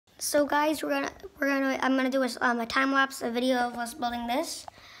So guys, I'm gonna do a time lapse, a video of us building this,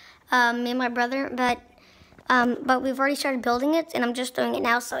 me and my brother. But we've already started building it, and I'm just doing it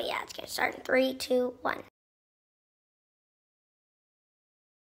now. So yeah, let's get started. 3, 2, 1.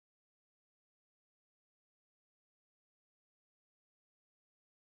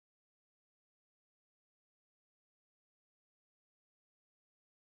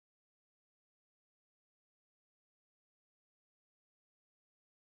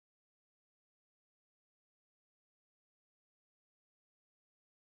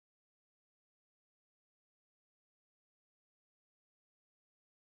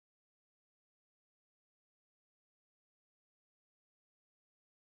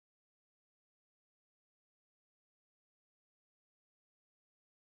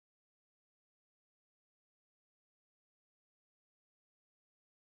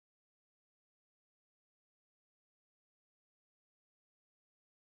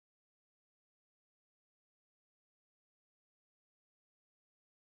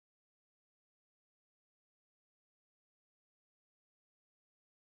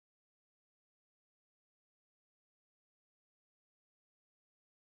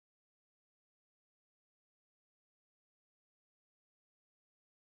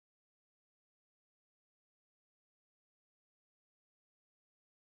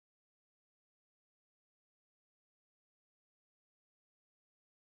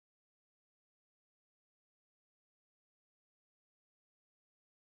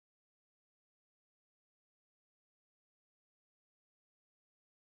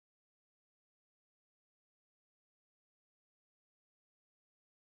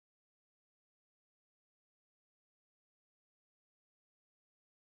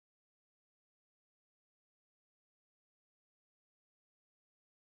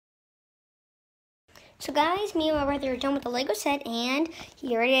 So guys, me and my brother are done with the Lego set, and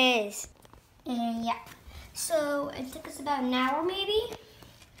here it is. And yeah, so it took us about an hour maybe.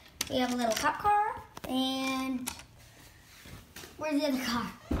 We have a little cop car, and where's the other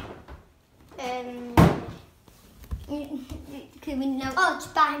car? Could we know? Oh, it's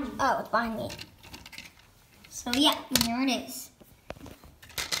behind me. Oh, it's behind me. So yeah, here it is.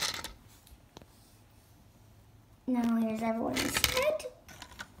 Now here's everyone's set.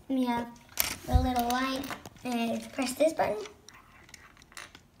 We have the little light, and press this button.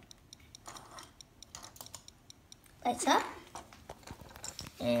 Lights up.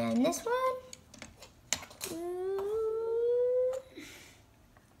 And this one.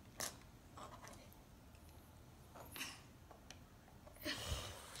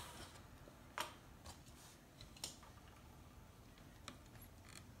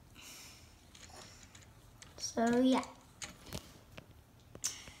 So yeah.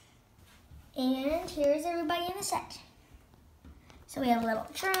 And here's everybody in the set. So we have a little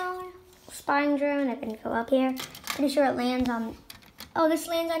drone, spying drone. I can go up here. Pretty sure it lands on, oh, this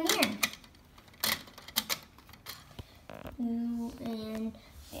lands on here. And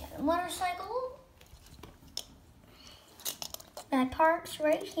we have a motorcycle that parks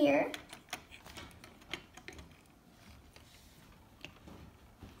right here.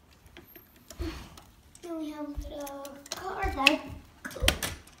 Then we have a little car that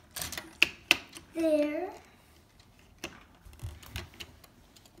there.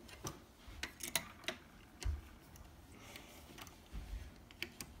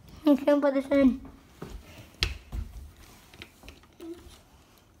 You can put this in.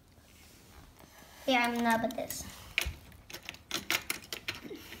 Yeah, I'm not with this.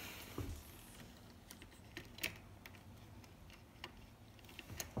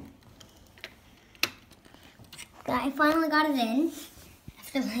 I finally got it in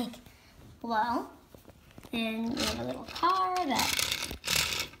after like, well, and we have a little car that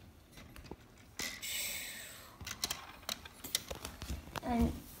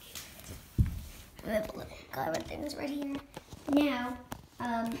and we have a little car with things right here. Now,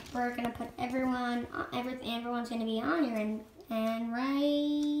 we're gonna put everyone's gonna be on here, and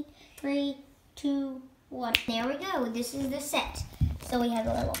right, 3, 2, 1. There we go. This is the set. So we have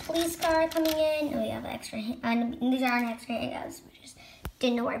a little police car coming in, and we have extra, and these aren't extra handguns. We just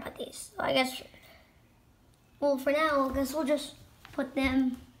didn't worry about these. So I guess, well, for now, I guess we'll just put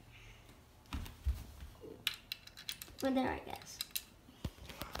them right there, I guess.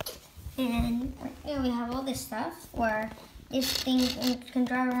 And here we have all this stuff where this thing can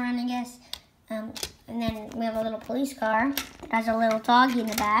drive around, I guess. And then we have a little police car that has a little doggy in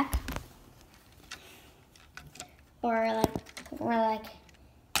the back. Or like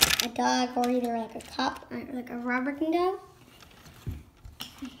a dog, or either like a cop, or like a robber can go.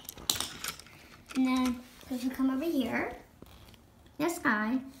 And then if you come over here, this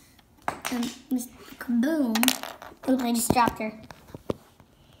guy Kaboom. Oops, I just dropped her.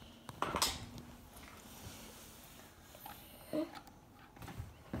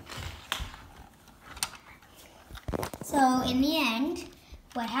 So in the end,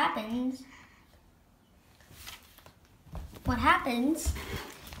 what happens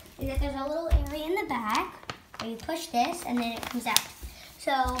is that there's a little area in the back where you push this and then it comes out.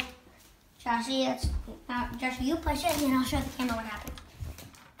 So Joshy, Joshy, you push it and then I'll show the camera what happens.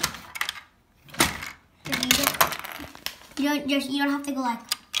 You don't have to go like,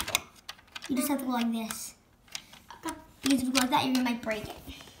 you just have to go like this. Because if you go like that, you might break it.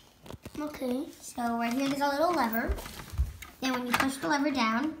 Okay. So right here, there's a little lever. Then when you push the lever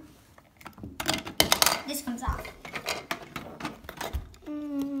down, this comes off.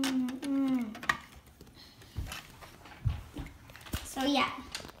 So yeah,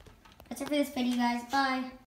 that's it for this video, guys. Bye.